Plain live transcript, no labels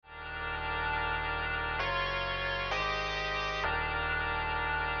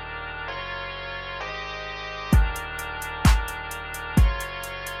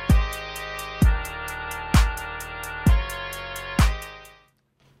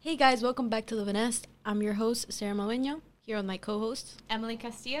Hey guys, welcome back to Live a Nest. I'm your host, Sarah Madueño, here with my co-hosts, Emily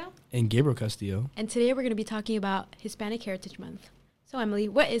Castillo. And Gabriel Castillo. And today we're going to be talking about Hispanic Heritage Month. So Emily,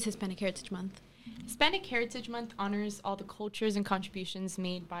 what is Hispanic Heritage Month? Hispanic Heritage Month honors all the cultures and contributions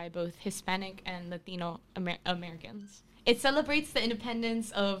made by both Hispanic and Latino Americans. It celebrates the independence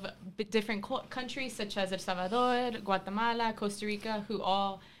of different countries such as El Salvador, Guatemala, Costa Rica, who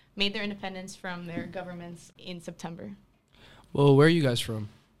all made their independence from their governments in September. Well, where are you guys from?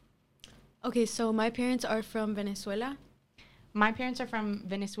 Okay, so my parents are from Venezuela. My parents are from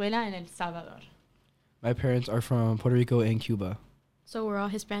Venezuela and El Salvador. My parents are from Puerto Rico and Cuba. So we're all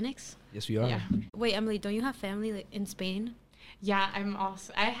Hispanics? Yes, we are. Yeah. Wait, Emily, don't you have family in Spain? Yeah,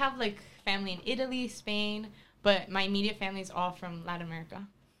 I have family in Italy, Spain, but my immediate family is all from Latin America.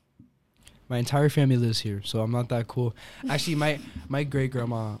 My entire family lives here, so I'm not that cool. Actually, my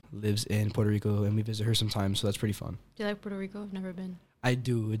great-grandma lives in Puerto Rico, and we visit her sometimes, so that's pretty fun. Do you like Puerto Rico? I've never been. I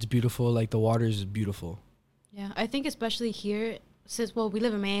do. It's beautiful. Like, the water is beautiful. Yeah, I think especially here, since, we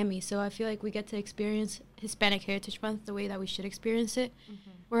live in Miami, so I feel like we get to experience Hispanic Heritage Month the way that we should experience it.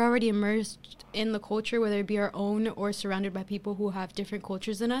 Mm-hmm. We're already immersed in the culture, whether it be our own or surrounded by people who have different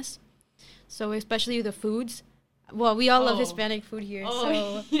cultures than us. So especially the foods. Well, we all love Hispanic food here.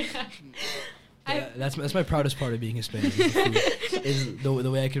 So Yeah, that's my proudest part of being Hispanic. Is the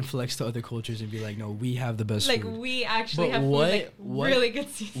way I can flex to other cultures and be like, no, we have the best food. We actually have really good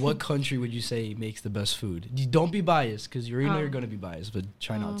seafood. What country would you say makes the best food? Don't be biased, because you already know you're going to be biased, but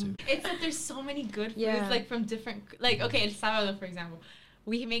try not to. It's that there's so many good foods, from different, El Salvador, for example.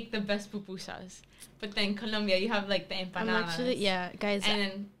 We make the best pupusas. But then Colombia, you have, the empanadas. Guys.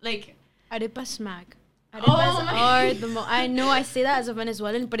 And then, arepa smack. Arepas are the most... I know I say that as a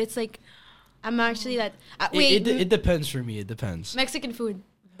Venezuelan, but it's I'm actually that... It depends for me. It depends. Mexican food.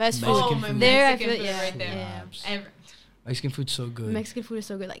 Best Mexican food. food. There, Mexican I feel... food Yeah, right there. Yeah. Mexican food's so good. Mexican food is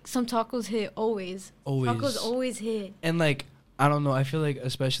so good. Some tacos hit always. Always. Tacos always hit. And, I don't know. I feel like,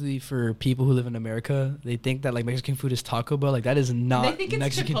 especially for people who live in America, they think that Mexican food is Taco Bell. That is not Mexican. They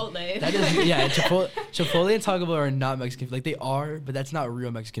think it's Chipotle. That is Chipotle and Taco Bell are not Mexican food. They are, but that's not real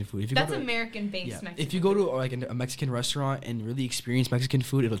Mexican food. That's American-based Mexican. If you go to a Mexican restaurant and really experience Mexican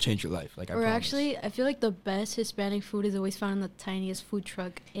food, it'll change your life. I promise. Actually, I feel like the best Hispanic food is always found in the tiniest food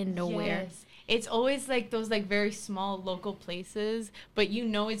truck in nowhere. Yes. It's always those very small local places, but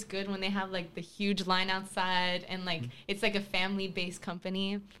it's good when they have the huge line outside and it's a family-based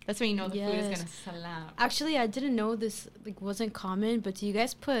company. That's when you know the food is gonna slap. Actually, I didn't know this wasn't common, but do you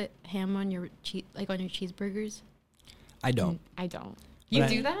guys put ham on your on your cheeseburgers? I don't. I don't. You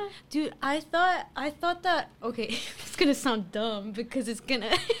do that? Dude, I thought that, okay, it's going to sound dumb because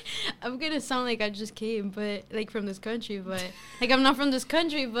I'm going to sound like I just came, but, from this country, but, I'm not from this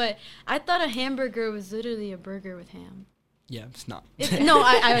country, but I thought a hamburger was literally a burger with ham. Yeah, it's not. No,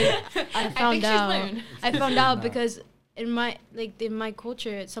 I found out. I found out not. Because in my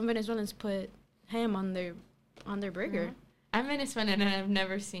culture, some Venezuelans put ham on their burger. Mm-hmm. I'm Venezuelan and I've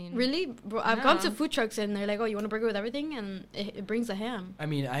never seen. Really? Bro, I've gone to food trucks and they're like, oh, you want a burger with everything? And it brings a ham. I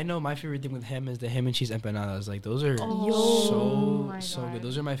mean, I know my favorite thing with ham is the ham and cheese empanadas. Those are so good.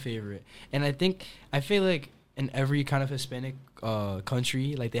 Those are my favorite. And I feel like in every kind of Hispanic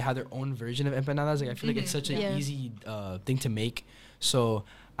country, they have their own version of empanadas. I feel like it's such an easy thing to make. So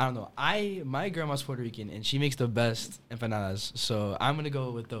I don't know. My grandma's Puerto Rican and she makes the best empanadas, so I'm gonna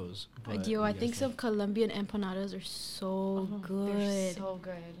go with those. I think some Colombian empanadas are so good. They're so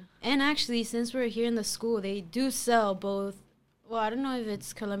good. And actually, since we're here in the school, they do sell both. Well, I don't know if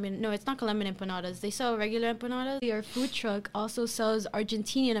it's Colombian. No, it's not Colombian empanadas. They sell regular empanadas. Our food truck also sells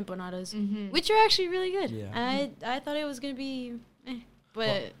Argentinian empanadas, which are actually really good. Yeah. I thought it was gonna be,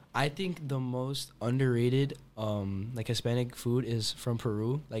 but I think the most underrated Hispanic food is from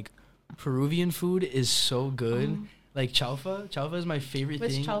Peru. Peruvian food is so good. Chaufa is my favorite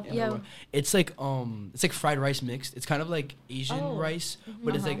thing. Chaufa? Yeah. The world. It's it's fried rice mixed. It's kind of like Asian rice,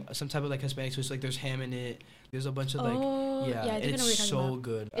 but it's some type of Hispanic. So it's there's ham in it. There's a bunch of and it's so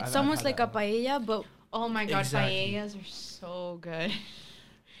good. It's almost like a paella, but oh my god, paellas are so good.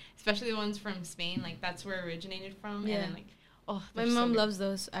 Especially the ones from Spain. That's where it originated from. Yeah. And then my mom loves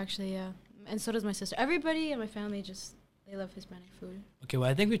those actually. Yeah, and so does my sister. Everybody in my family they love Hispanic food. Okay, well,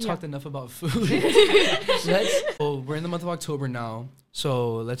 I think we talked enough about food. We're in the month of October now,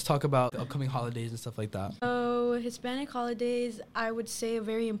 so let's talk about the upcoming holidays and stuff like that. So, Hispanic holidays, I would say a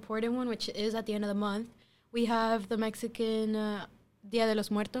very important one, which is at the end of the month. We have the Mexican Dia de los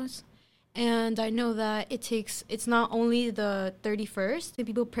Muertos, And I know that it's not only the 31st.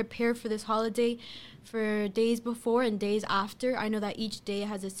 People prepare for this holiday for days before and days after. I know that each day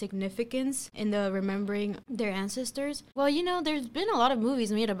has a significance in the remembering their ancestors. Well, there's been a lot of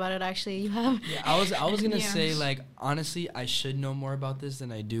movies made about it, actually. You have... Yeah, I was going to say, like, honestly, I should know more about this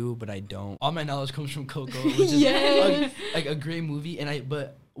than I do, but I don't. All my knowledge comes from Coco, which is a great movie.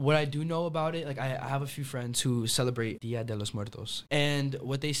 But what I do know about it, like, I have a few friends who celebrate Dia de los Muertos. And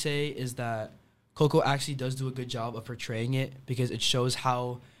what they say is that Coco actually does do a good job of portraying it because it shows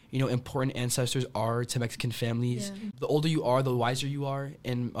how, important ancestors are to Mexican families. Yeah. The older you are, the wiser you are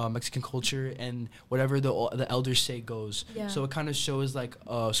in Mexican culture, and whatever the elders say goes. Yeah. So it kind of shows, like,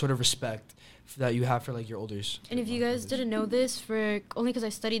 a sort of respect that you have for, like, your elders. And if you guys didn't know this, only because I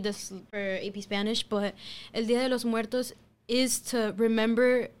studied this for AP Spanish, but El Dia de los Muertos is to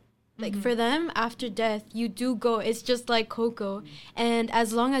remember, like, for them, after death, you do go. It's just like Coco. And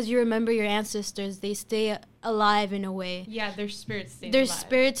as long as you remember your ancestors, they stay alive in a way. Yeah, their spirit stays alive. Their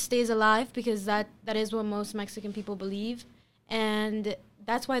spirit stays alive because that is what most Mexican people believe. And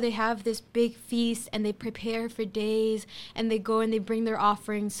that's why they have this big feast and they prepare for days and they go and they bring their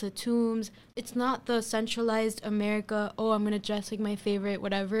offerings to tombs. It's not the centralized America, I'm going to dress like my favorite,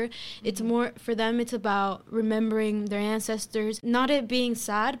 whatever. It's more, for them, it's about remembering their ancestors. Not it being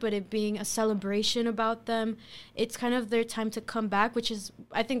sad, but it being a celebration about them. It's kind of their time to come back, which is,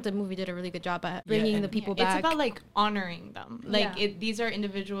 I think the movie did a really good job at bringing the people back. It's about, like, honoring them. Like, these are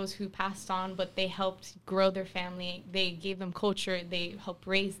individuals who passed on, but they helped grow their family. They gave them culture. They helped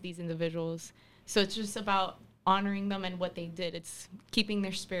raise these individuals. So it's just about honoring them and what they did. It's keeping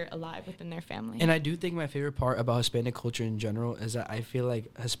their spirit alive within their family. And I do think my favorite part about Hispanic culture in general is that I feel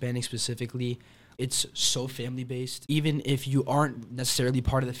like Hispanic specifically, it's so family-based. Even if you aren't necessarily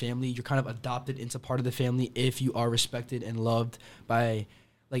part of the family, you're kind of adopted into part of the family if you are respected and loved by,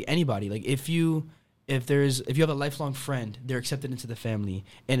 like, anybody. Like, if you have a lifelong friend, they're accepted into the family,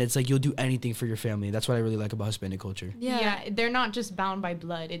 and it's like you'll do anything for your family. That's what I really like about Hispanic culture. Yeah, they're not just bound by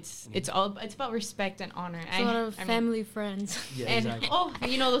blood. It's about respect and honor. It's a lot of family friends. Yeah, and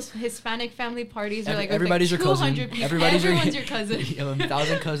exactly. Those Hispanic family parties are like everybody's your cousin. Everyone's your cousin. You have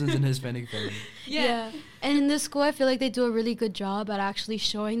 1,000 cousins in Hispanic family. Yeah. And in this school, I feel like they do a really good job at actually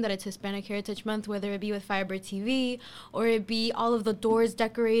showing that it's Hispanic Heritage Month, whether it be with Firebird TV or it be all of the doors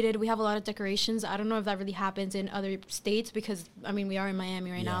decorated. We have a lot of decorations. I don't know if that really happens in other states because, we are in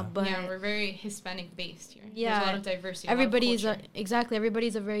Miami right now. But we're very Hispanic based here. Yeah. There's a lot of diversity.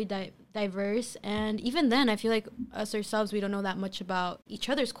 Everybody's a very diverse. And even then, I feel like us ourselves, we don't know that much about each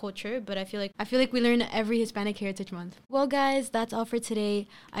other's culture. But I feel like we learn every Hispanic Heritage Month. Well, guys, that's all for today.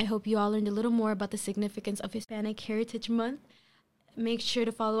 I hope you all learned a little more about the significance of Hispanic Heritage Month. Make sure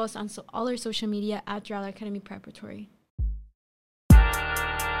to follow us on all our social media at Drought Academy Preparatory.